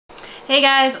Hey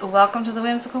guys, welcome to the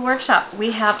Whimsical Workshop.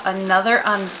 We have another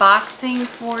unboxing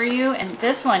for you, and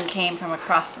this one came from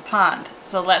across the pond.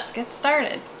 So let's get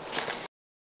started.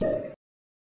 Yay!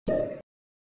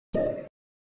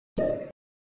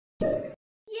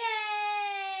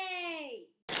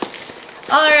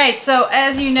 Alright, so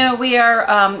as you know, we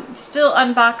are still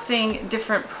unboxing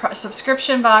different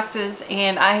subscription boxes,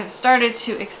 and I have started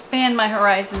to expand my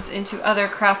horizons into other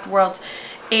craft worlds.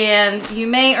 And you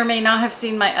may or may not have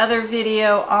seen my other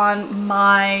video on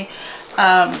my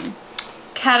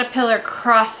Caterpillar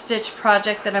cross-stitch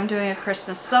project that I'm doing a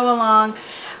Christmas sew-along.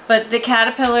 But the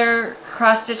Caterpillar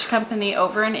cross-stitch company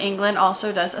over in England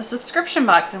also does a subscription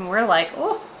box, and we're like,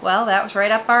 oh, well, that was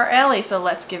right up our alley, so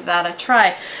let's give that a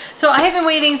try. So I have been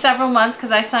waiting several months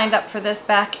because I signed up for this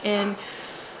back in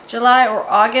July or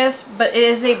August, but it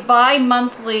is a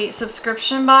bi-monthly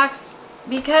subscription box.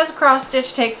 Because cross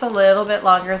stitch takes a little bit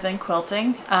longer than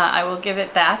quilting, I will give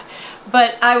it that.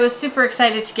 But I was super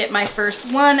excited to get my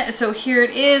first one, so here it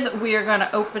is. We are going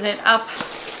to open it up.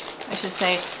 I should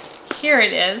say, here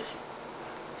it is.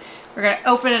 We're going to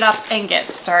open it up and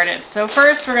get started. So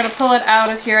first we're going to pull it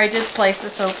out of here. I did slice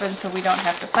this open so we don't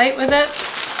have to fight with it,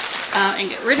 and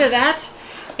get rid of that.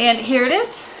 And here it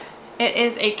is. It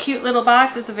is a cute little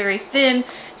box. It's a very thin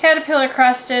Caterpillar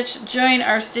cross stitch. Join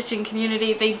our stitching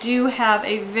community. They do have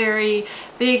a very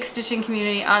big stitching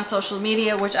community on social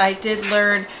media, which I did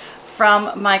learn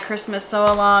from my Christmas sew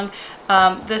along.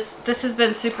 This has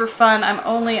been super fun. I'm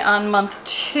only on month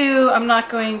 2. I'm not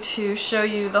going to show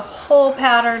you the whole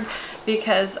pattern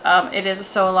because it is a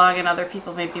sew along and other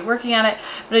people may be working on it.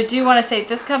 But I do want to say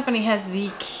this company has the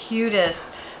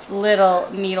cutest little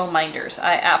needle minders.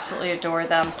 I absolutely adore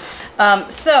them.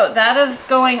 So that is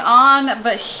going on,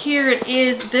 but here it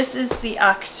is. This is the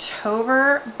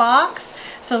October box.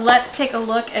 So let's take a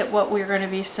look at what we're going to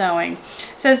be sewing. It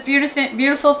says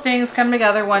beautiful things come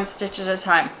together one stitch at a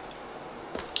time.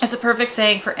 It's a perfect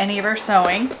saying for any of our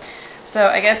sewing. So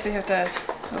I guess we have to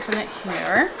open it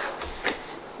here.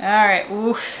 All right.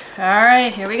 Oof. All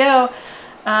right, here we go.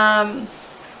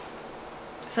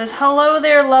 It says, hello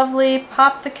there, lovely.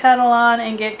 Pop the kettle on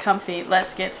and get comfy.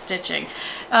 Let's get stitching.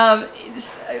 I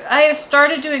have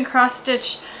started doing cross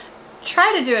stitch.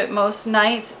 Try to do it most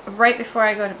nights right before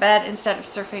I go to bed instead of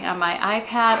surfing on my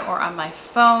iPad or on my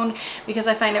phone, because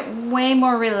I find it way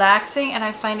more relaxing and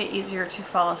I find it easier to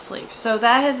fall asleep. So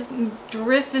that has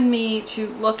driven me to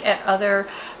look at other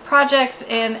projects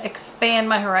and expand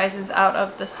my horizons out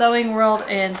of the sewing world,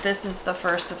 and this is the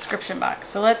first subscription box.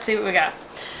 So let's see what we got.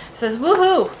 It says,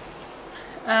 woohoo!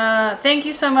 Thank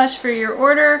you so much for your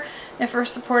order and for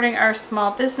supporting our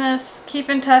small business. Keep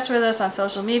in touch with us on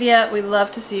social media. We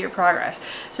love to see your progress.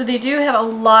 So they do have a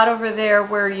lot over there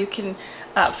where you can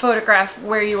photograph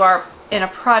where you are in a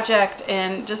project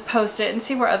and just post it and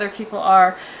see where other people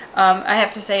are. I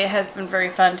have to say it has been very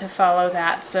fun to follow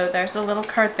that. So there's a little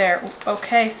cart there.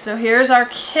 Okay, so here's our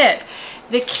kit.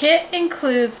 The kit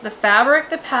includes the fabric,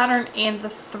 the pattern, and the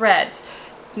threads.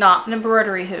 Not an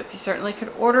embroidery hoop. You certainly could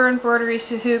order an embroidery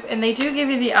hoop, and they do give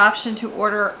you the option to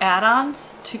order add-ons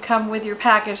to come with your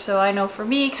package. So I know for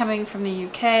me, coming from the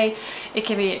UK, it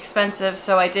can be expensive,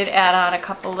 so I did add on a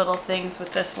couple little things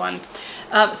with this one.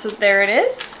 So there it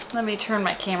is. Let me turn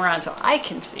my camera on so I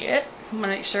can see it. I'm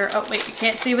gonna make sure, oh wait, you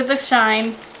can't see with the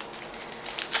shine.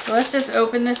 So let's just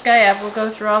open this guy up. We'll go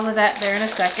through all of that there in a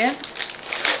second.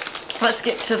 Let's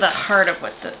get to the heart of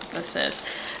what this is.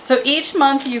 So each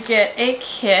month you get a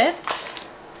kit,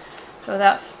 so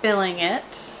without spilling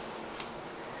it,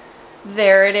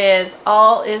 there it is,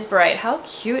 all is bright. How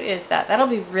cute is that? That'll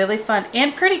be really fun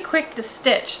and pretty quick to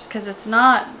stitch because it's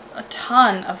not a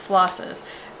ton of flosses.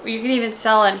 You can even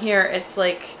sell in here, it's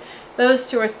like, those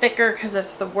two are thicker because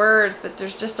it's the words, but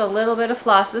there's just a little bit of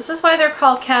floss. This is why they're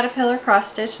called Caterpillar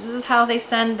cross stitch. This is how they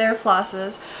send their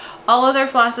flosses. All of their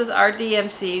flosses are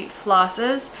DMC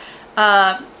flosses.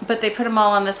 But they put them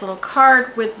all on this little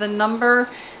card with the number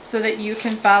so that you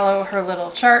can follow her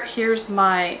little chart. Here's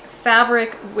my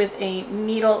fabric with a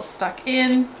needle stuck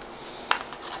in.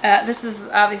 This is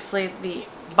obviously the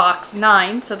box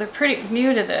 9, so they're pretty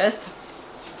new to this.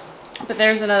 But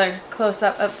there's another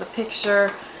close-up of the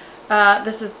picture.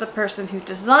 This is the person who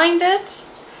designed it.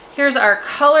 Here's our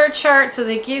color chart. So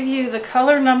they give you the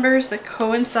color numbers that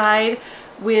coincide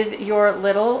with your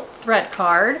little thread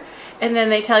card. And then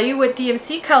they tell you what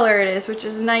DMC color it is, which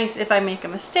is nice. If I make a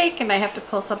mistake and I have to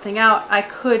pull something out, I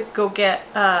could go get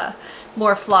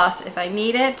more floss if I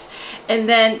need it. And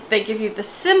then they give you the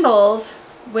symbols,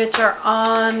 which are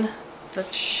on the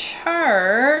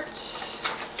chart.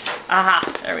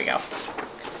 Aha, there we go.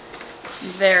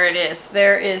 There it is.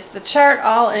 There is the chart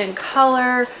all in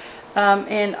color.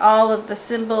 and all of the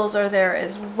symbols are there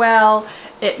as well.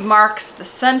 It marks the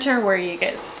center where you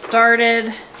get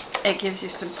started. It gives you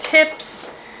some tips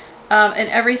and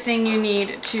everything you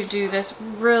need to do this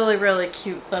really, really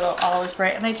cute little All Is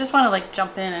Bright. And I just want to like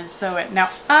jump in and sew it. Now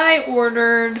I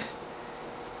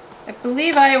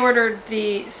believe I ordered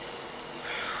the,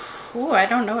 ooh, I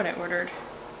don't know what I ordered.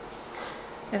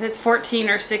 If it's 14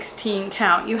 or 16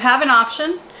 count. You have an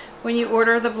option when you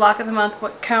order the block of the month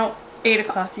what count Aida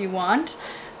cloth you want.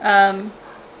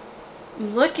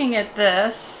 Looking at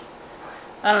this,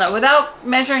 I don't know, without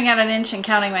measuring out an inch and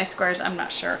counting my squares, I'm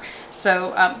not sure.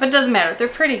 So, but it doesn't matter. They're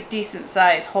pretty decent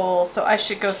size holes, so I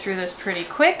should go through this pretty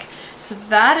quick. So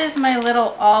that is my little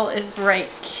All Is Bright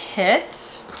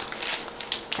kit,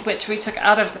 which we took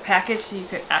out of the package so you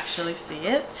could actually see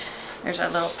it. There's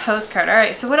our little postcard. All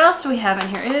right, so what else do we have in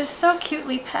here? It is so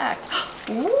cutely packed.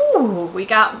 Ooh, we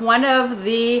got one of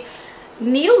the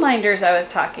needle minders I was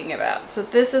talking about. So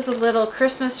this is a little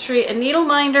Christmas tree. A needle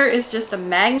minder is just a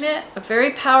magnet, a very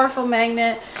powerful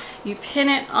magnet. You pin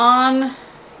it on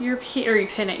your piece, or you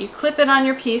clip it on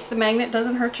your piece. The magnet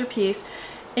doesn't hurt your piece,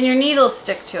 and your needles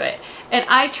stick to it. And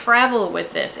I travel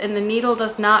with this, and the needle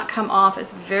does not come off.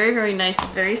 It's very, very nice.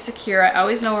 It's very secure. I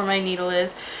always know where my needle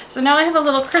is. So now I have a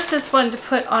little Christmas one to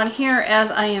put on here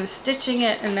as I am stitching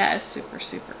it, and that is super,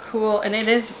 super cool. And it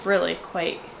is really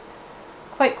quite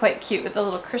cute with the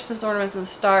little Christmas ornaments and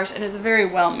stars, and it's very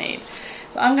well made.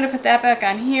 So I'm going to put that back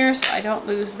on here so I don't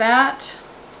lose that.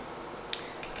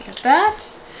 Look at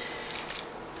that.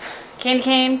 Candy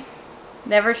cane.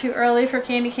 Never too early for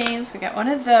candy canes. We got one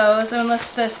of those. And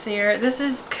what's this here? This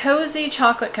is Cozy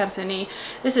Chocolate Company.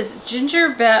 This is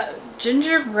gingerbread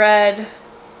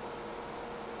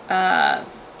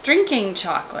drinking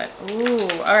chocolate. Ooh,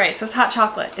 all right. So it's hot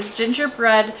chocolate. It's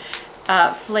gingerbread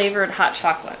flavored hot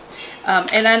chocolate.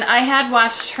 And then I had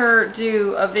watched her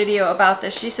do a video about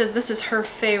this. She says this is her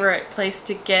favorite place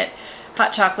to get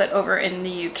hot chocolate over in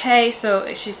the UK,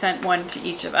 so she sent one to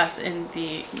each of us in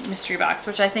the mystery box,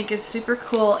 which I think is super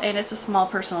cool, and it's a small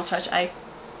personal touch. I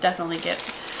definitely get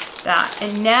that.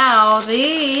 And now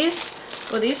these,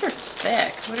 well, these are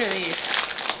thick. What are these?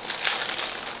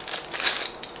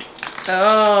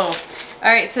 Oh, all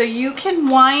right, so you can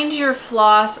wind your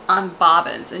floss on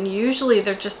bobbins, and usually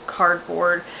they're just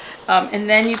cardboard, and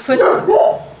then you put,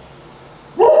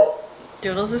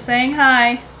 Doodles is saying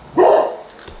hi.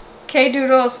 Okay,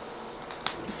 Doodles.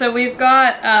 So we've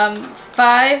got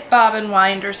 5 bobbin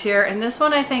winders here, and this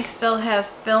one I think still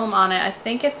has film on it. I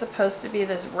think it's supposed to be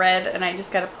this red, and I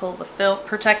just got to pull the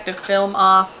protective film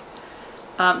off.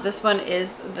 This one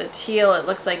is the teal. It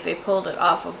looks like they pulled it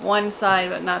off of one side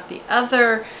but not the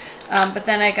other. But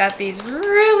then I got these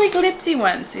really glitzy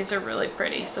ones. These are really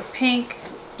pretty. So pink,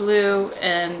 blue,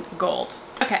 and gold.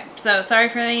 Okay, so sorry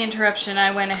for the interruption.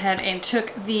 I went ahead and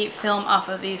took the film off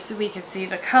of these so we could see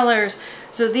the colors.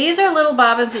 So these are little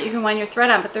bobbins that you can wind your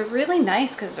thread on, but they're really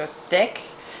nice because they're thick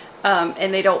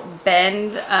and they don't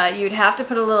bend. You'd have to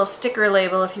put a little sticker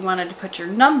label if you wanted to put your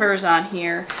numbers on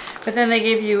here, but then they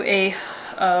give you a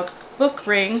book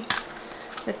ring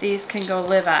that these can go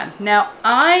live on. Now,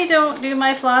 I don't do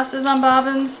my flosses on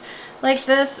bobbins like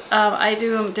this. I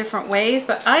do them different ways,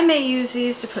 but I may use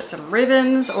these to put some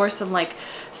ribbons or some like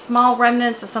small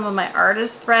remnants of some of my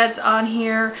artist threads on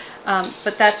here.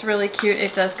 But that's really cute.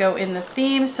 It does go in the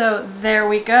theme. So there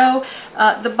we go.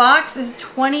 The box is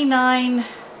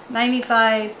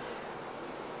 $29.95,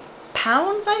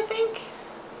 I think.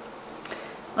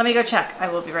 Let me go check. I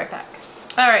will be right back.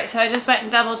 Alright, so I just went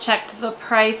and double checked the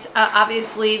price.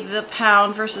 Obviously the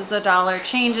pound versus the dollar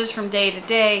changes from day to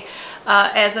day.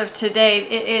 As of today,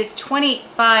 it is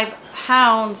 25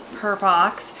 pounds per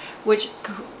box, which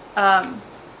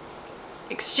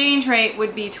exchange rate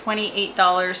would be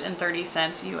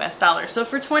 $28.30 US dollars. So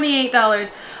for $28,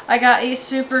 I got a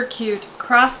super cute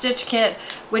cross stitch kit,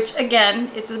 which again,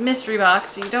 it's a mystery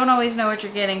box, so you don't always know what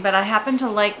you're getting, but I happen to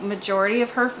like majority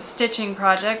of her stitching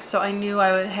projects, so I knew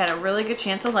I had a really good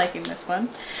chance of liking this one.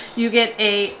 You get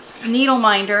a needle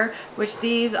minder, which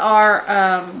these are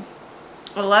 $11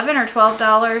 or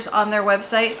 $12 on their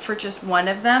website for just one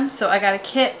of them. So I got a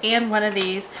kit and one of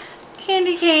these.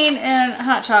 Candy cane and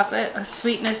hot chocolate, a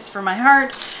sweetness for my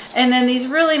heart, and then these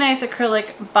really nice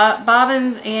acrylic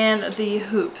bobbins and the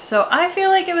hoop. So I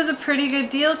feel like it was a pretty good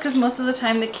deal because most of the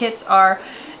time the kits are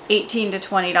 $18 to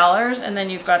 $20, and then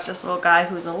you've got this little guy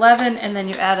who's $11, and then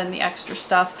you add in the extra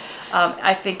stuff.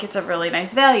 I think it's a really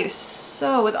nice value.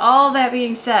 So with all that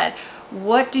being said,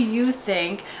 what do you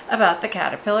think about the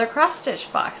Caterpillar cross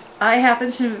stitch box? I happen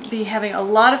to be having a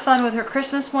lot of fun with her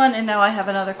Christmas one, and now I have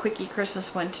another quickie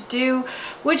Christmas one to do.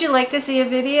 Would you like to see a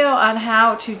video on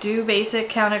how to do basic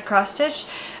counted cross stitch?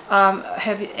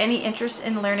 Have you any interest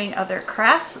in learning other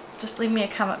crafts? Just leave me a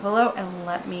comment below and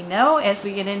let me know. As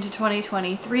we get into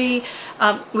 2023,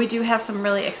 we do have some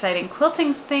really exciting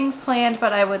quilting things planned,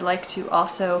 but I would like to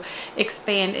also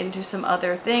expand into some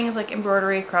other things like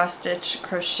embroidery, cross stitch,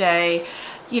 crochet,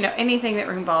 you know, anything that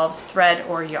involves thread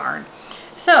or yarn.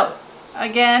 So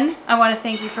again, I want to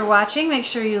thank you for watching. Make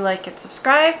sure you like and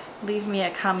subscribe. Leave me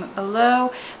a comment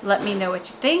below. Let me know what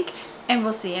you think, and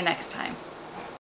we'll see you next time.